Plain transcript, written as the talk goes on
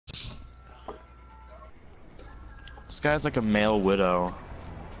guy's like a male widow.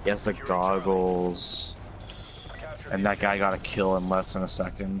 He has like goggles. And that guy got a kill in less than a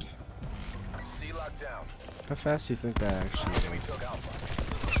second. How fast do you think that actually is?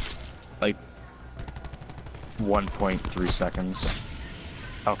 Like 1.3 seconds.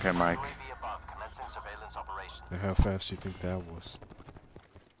 Okay, Mike. How fast do you think that was?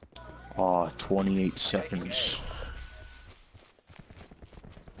 Oh, 28 seconds.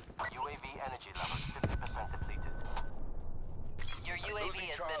 UAV energy levels 50% depleted. Your UAV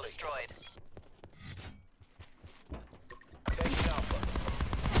has been destroyed.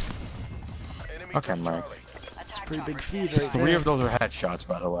 Okay, Mike. It's a pretty big feed right Three there. of those are headshots,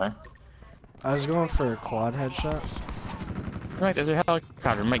 by the way. I was going for a quad headshot. Right, there's a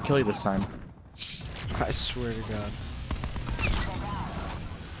helicopter. Might kill you this time. I swear to God.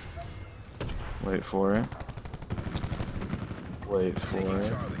 Wait for it. Wait for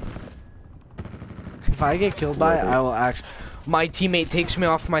it. If I get killed by it, I will actually. My teammate takes me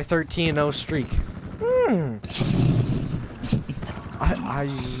off my 13-0 streak. I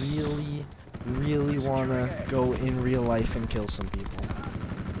really wanna go in real life and kill some people.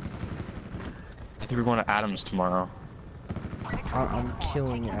 I think we're going to Adams tomorrow. I'm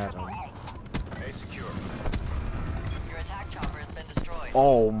killing Adam.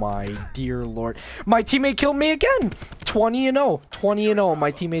 Oh my dear lord. My teammate killed me again! 20-0. 20-0.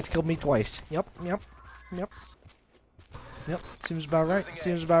 My teammates killed me twice. Yep. Seems about right.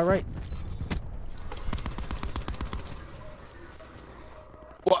 Seems about right.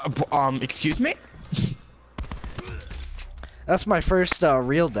 What, excuse me? That's my first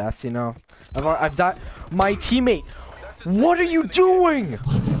real death, you know. I've died. My teammate, what are you doing?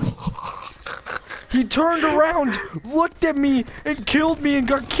 He turned around, looked at me, and killed me and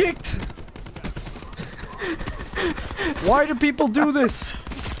got kicked. Why do people do this?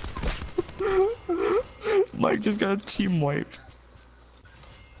 Mike just got a team wipe.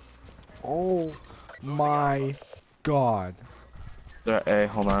 Oh my god. They're A,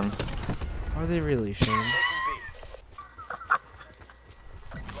 hold on. Are they really, Shane?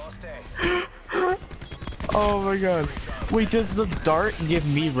 Oh my god. Wait, does the dart give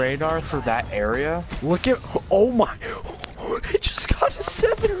me radar for that area? Look at, oh my, it just got a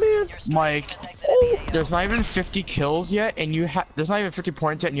 7, man. Mike, oh, there's not even 50 kills yet, and there's not even 50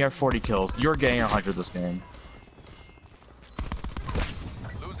 points yet, and you have 40 kills. You're getting 100 this game.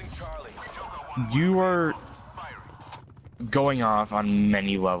 You are going off on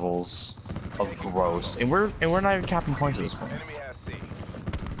many levels of gross, and we're not even capping points at this point.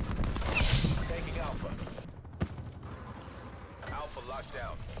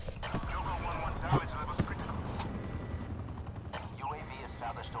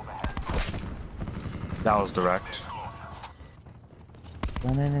 That was direct.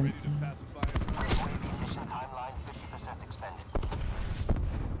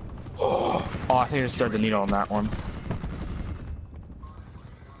 Oh, I think I started the needle on that one.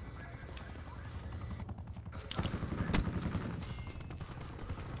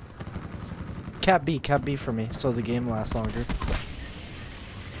 Cap B for me, so the game lasts longer.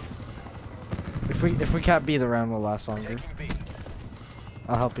 If we cap B, the round will last longer.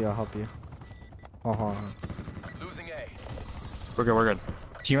 I'll help you. Oh, hold on. We're good.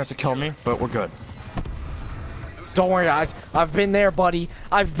 Team has to kill me, but we're good. Don't worry, I've been there, buddy.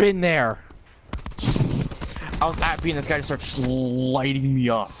 I've been there. I was at B and this guy just starts lighting me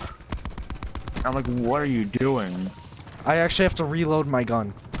up. I'm like, what are you doing? I actually have to reload my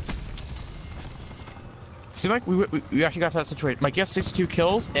gun. See, Mike, we actually got to that situation. Mike, you have 62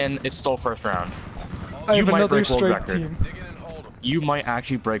 kills, and it's still first round. I You have might another break world strike record. team. You might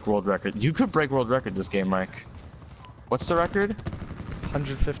actually break world record. You could break world record this game, Mike. What's the record?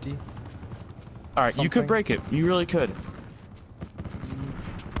 150. Alright, you could break it. You really could.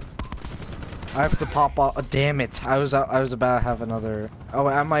 I have to pop off. Oh, damn it! I was about to have another. Oh,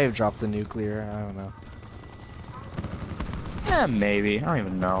 I might have dropped a nuclear. I don't know. Maybe. I don't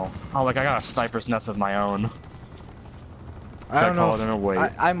even know. Oh, like I got a sniper's nest of my own. I don't know. Wait.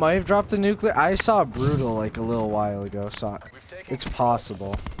 I might have dropped a nuclear. I saw Brutal like a little while ago, so it's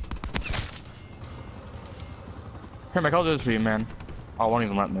possible. Here, Mike, I'll do this for you, man. Oh, it won't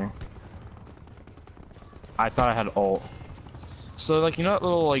even let me. I thought I had ult. So, like, you know that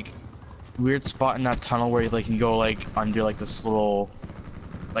little, like, weird spot in that tunnel where you, like, can go, like, under, like, this little,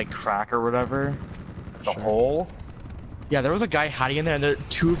 like, crack or whatever? The hole? Yeah, there was a guy hiding in there, and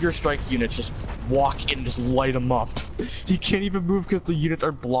two of your strike units just walk in and just light him up. He can't even move because the units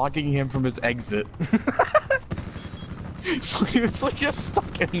are blocking him from his exit. So he was like just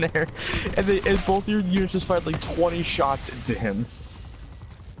stuck in there, and both your units just fired like 20 shots into him.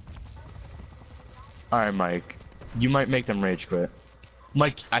 All right, Mike. You might make them rage quit.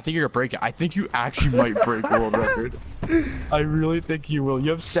 Mike, I think you're gonna break it. I think you actually might break world record. I really think you will.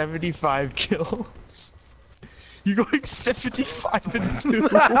 You have 75 kills. You're going 75 and 2.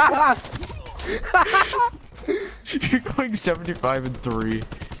 You're going 75 and 3.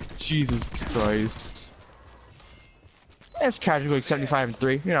 Jesus Christ. It's casual going 75 and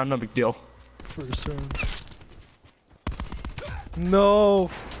 3. You know, no big deal. First round. No.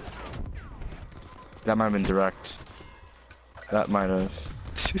 That might have been direct. That might have.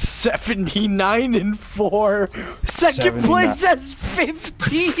 79 and 4. Second 79. place has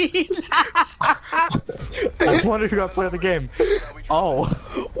 15. I wonder who got play of the game. Oh.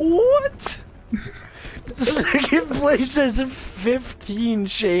 What? Second place has 15,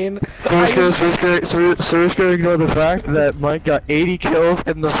 Shane. So we're just gonna ignore the fact that Mike got 80 kills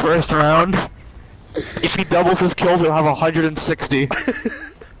in the first round. If he doubles his kills, he'll have 160.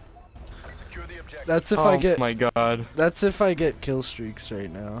 That's if I get. Oh my god. That's if I get kill streaks right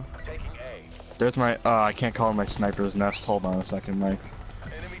now. There's my. I can't call it my sniper's nest. Hold on a second, Mike.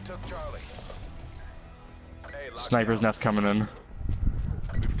 Enemy took Charlie. Sniper's nest coming in.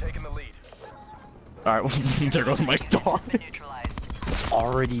 We've taken the lead. Alright, well, there goes Mike Dawn. Neutralized. It's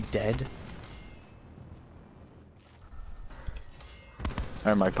already dead.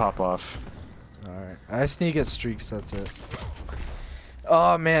 I might pop off. Alright, I just need to get streaks. That's it.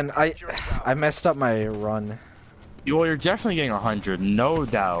 Oh man, I messed up my run. Well, you're definitely getting 100, no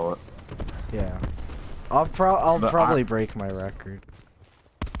doubt. Yeah, I'll But probably break my record.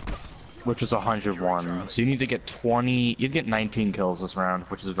 Which is 101. So you need to get 20. You get 19 kills this round,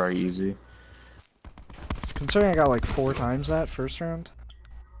 which is very easy. Considering I got like 4 times that first round.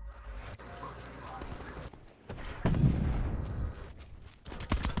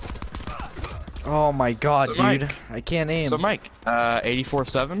 Oh my god, So, dude. Mike. I can't aim. So Mike,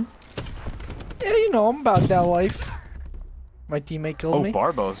 84-7. Yeah, you know, I'm about that life. My teammate killed Oh, me.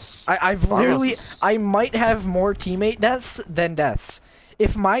 Barbos. I've Barbos literally, is- I might have more teammate deaths than deaths.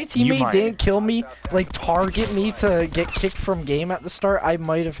 If my teammate might. didn't kill me, like target me to get kicked from game at the start, I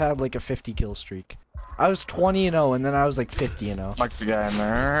might have had like a 50 kill streak. I was 20 and 0, and then I was like 50 and 0. Mike's the guy in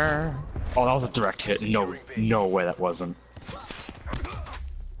there. Oh, that was a direct hit. No way that wasn't.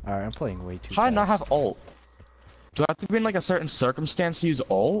 Alright, I'm playing way too How did I not fast. have ult? Do I have to be in like a certain circumstance to use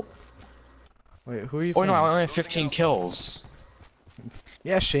ult? Wait, who are you Oh no, I playing? only have 15 kills.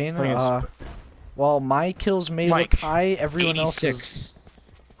 Yeah, Shane. I think it's- Well, my kills may Mike, look high, everyone else is...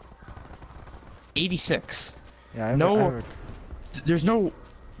 86. 86. Yeah, I No. haven't- There's no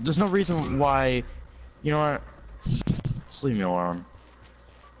reason why. You know what? Just leave me alone.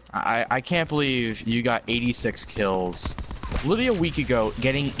 I can't believe you got 86 kills. Literally a week ago,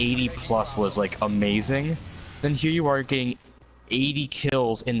 getting 80 plus was like amazing. Then here you are getting 80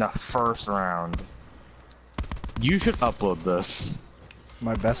 kills in the first round. You should upload this.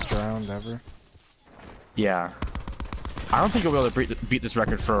 My best round ever. Yeah. I don't think you'll be able to beat this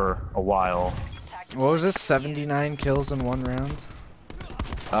record for a while. What was this? 79 kills in 1 round?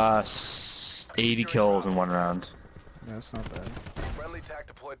 80 kills in 1 round. Yeah, that's not bad. Friendly tac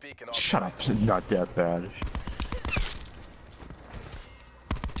deploy beacon off. Shut up, it's not that bad.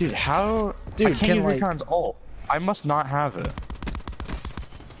 Dude, how? Dude, I can't can, use like- Recon's ult. I must not have it.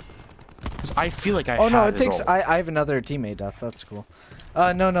 Cause I feel like I Oh no, have it his takes. ult. I have another teammate death. That's cool.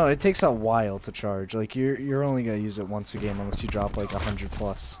 No, it takes a while to charge. Like you're only gonna use it once a game unless you drop like 100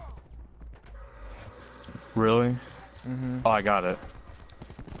 plus. Really? Mm-hmm. Oh, I got it.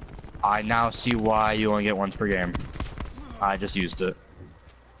 I now see why you only get once per game. I just used it.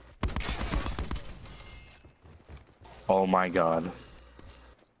 Oh my god.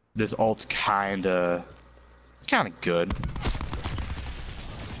 This ult's kinda good.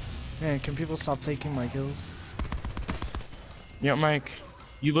 Man, can people stop taking my kills? You know, Mike,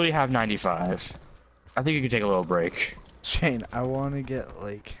 you literally have 95. I think you could take a little break. Shane, I want to get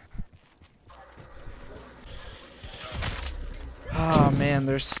like. Oh man,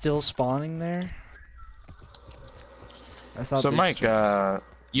 they're still spawning there. I thought. So they'd Mike, start-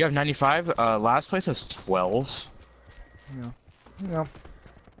 you have 95. Last place has 12. No.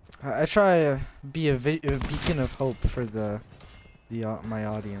 I try to be a beacon of hope for my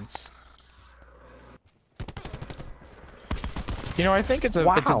audience. You know, I think it's a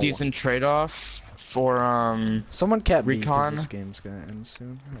Wow. decent trade-off for Someone kept me 'cause Recon. this game's gonna end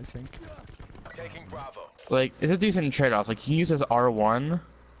soon, I think. Taking Bravo. like it's a decent trade-off. Like you can use his R1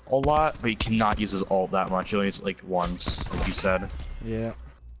 a lot, but you cannot use his ult that much. You only use it like once, like you said. Yeah.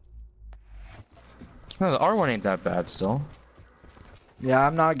 No, the R1 ain't that bad still. Yeah,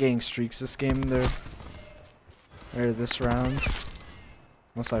 I'm not getting streaks this game or this round.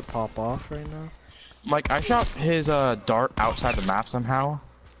 Unless I pop off right now. Mike, I shot his dart outside the map somehow.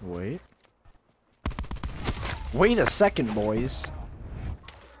 Wait. Wait a second, boys.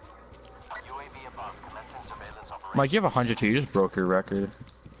 UAV above. Commencing surveillance operation. Mike, you have 102. You just broke your record.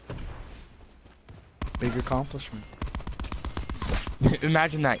 Big accomplishment.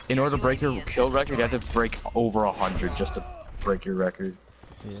 Imagine that. In order to break your kill record, you have to break over 100 just to break your record.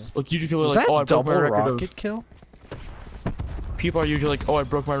 Yeah. Look, usually Was like, that oh, I broke my double record rocket of. kill? People are usually like, oh, I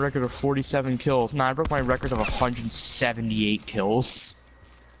broke my record of 47 kills. Nah, I broke my record of 178 kills.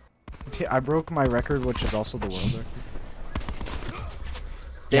 I broke my record, which is also the world record.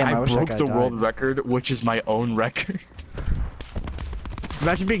 Yeah, Damn, I wish broke that the guy world died. record, which is my own record.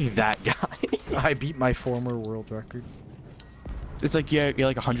 Imagine being that guy. I beat my former world record. It's like, yeah, you're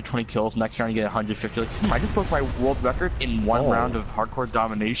like 120 kills. Next round, you get 150. Like, I just broke my world record in one Oh. round of hardcore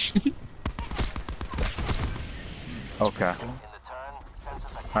domination. Okay. In the turn,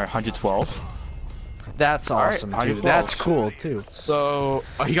 sensors are Alright, 112. That's All right, awesome, too. 112. That's cool, too. So,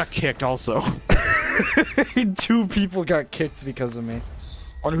 he got kicked also. 2 people got kicked because of me.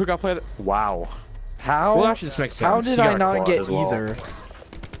 Wonder who got played? Wow. How? Well, actually, this makes sense. How He did got I a not quad get as well. either?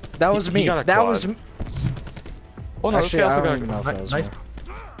 That was He me. got a That quad. was. Oh no, Actually, this guy also I don't got even know if that was nice. me.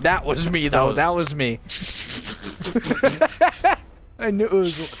 That was me, though. That was me. I knew it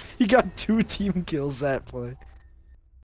was. He got 2 team kills that play.